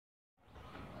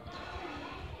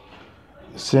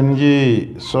sen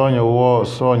jeeyi soño wo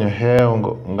soño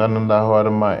heewngo ngannduɗaa hoore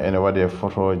ma ene waɗe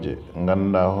photoje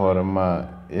ngannduɗaa hoore ma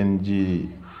en jii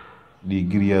ɗi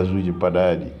grillage uji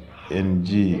baɗaaɗi en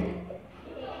jii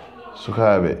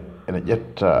sukaaɓe ene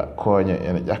ƴetta kooñe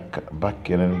ene ƴakka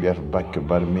bakke enen mbiyata bakke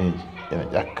barmeeji ene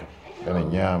ƴakka ene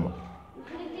ñaama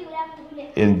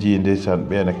en jii ndeysan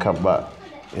ɓeene kaɓɓa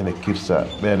ene kirsa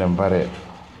ɓeene mbare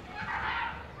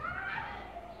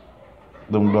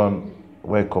ɗum ɗon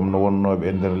way comme no wonnooɓe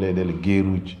e ndeer leyɗeele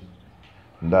guerruji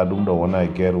nda ɗum ɗo wona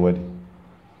guerre waɗi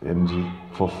en jii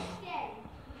fof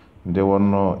nde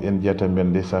wonno en jiyata mbiyen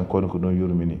ndeysan koni ko ɗum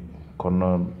yurmini kono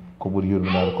noon ko ɓuri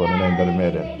yurminaade ko nene e ndeer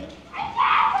meeɗen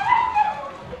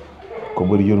ko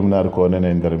ɓuri yurminaade ko nene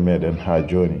e ndeer meeɗen haa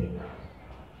jooni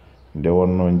nde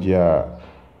wonno njiya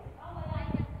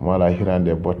mala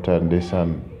hirande e bottaade ndeysan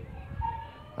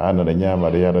an aɗa ñaama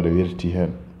aɗa yara aɗa welti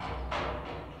heen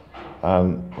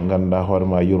an ngannduɗaa hoore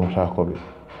ma yurmatakoɓe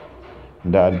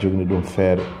nda aɗa jogini ɗum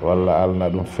feere walla alna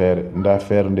ɗum feere nda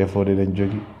feere nde fof eɗen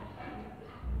jogii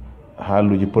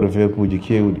haaluji proverbe uji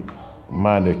keewɗi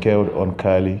maande keewɗe on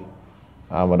kaali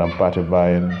Amadou Paté Ba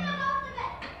en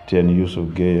Teen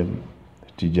Youssouf Gueye en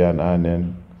Tidiane An en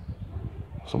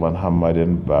Soubane Hammad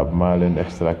en Baba Mal en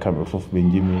extra kamɓe fof ɓe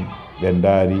jimi ɓe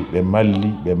ndaari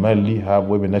ɓe malli haa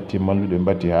boy ɓe natti mallude ɓe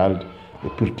mbatti haalde ɓe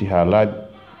pirti haa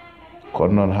laaɓi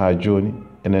kono noon haa jooni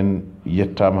enen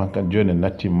yettama hankkadi jooni en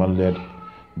natti malleede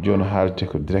jooni haalte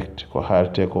ko direct ko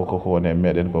haalte koko woni e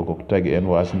meeɗen ko tagi en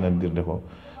waasi nandirde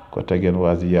ko tagi en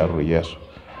waasi yaarude yeeso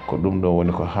ko ɗum ɗo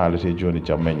woni ko haalete jooni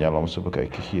jamma e ñalawma subaka e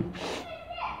kikiiɗe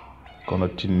kono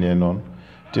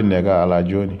tinne ga alaa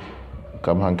jooni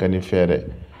kam hankkadi feere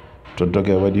to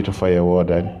doge waɗi to faye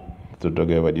woodaani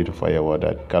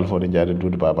kala fof ne jaade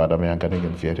duude Baba Adama hankkadi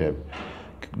ngen fiyeteeɓe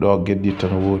ɗo geddi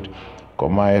tan woodi ko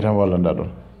maaye tan walla ndaɗon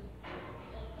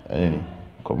ayini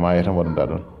ko maaye tan walla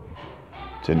ndaɗon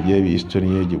sen ƴeewi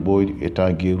historien ji ɓooyɗi e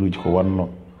temps guerruji ko wanno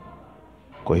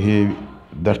ko heewi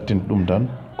dartinte ɗum tan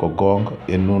ko goonga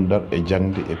e nundar e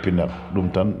jangde e pinal ɗum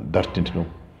tan dartinte ɗum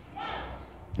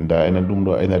nda enen ɗum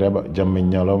ɗo ene reɓa jamma e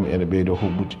ñalawma ene ɓeydo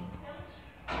huɓɓude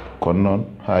kono noon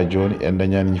haa jooni en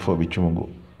dañaani ñifooɓe cumo ngo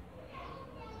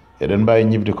eɗen mbaawi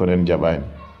ñifde kono en jaɓaani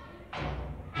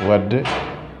wadde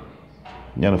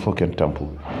ñande fof ken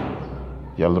tampuɓe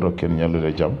yallah rokken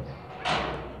ñallude jam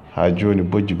haa jooni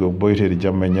bojji go boyteede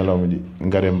jamma e ñalawma ɗi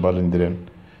ngaren mballodiren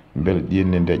mbele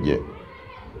ɗinne deƴƴee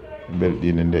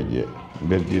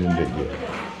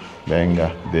ɓen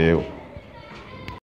ga deew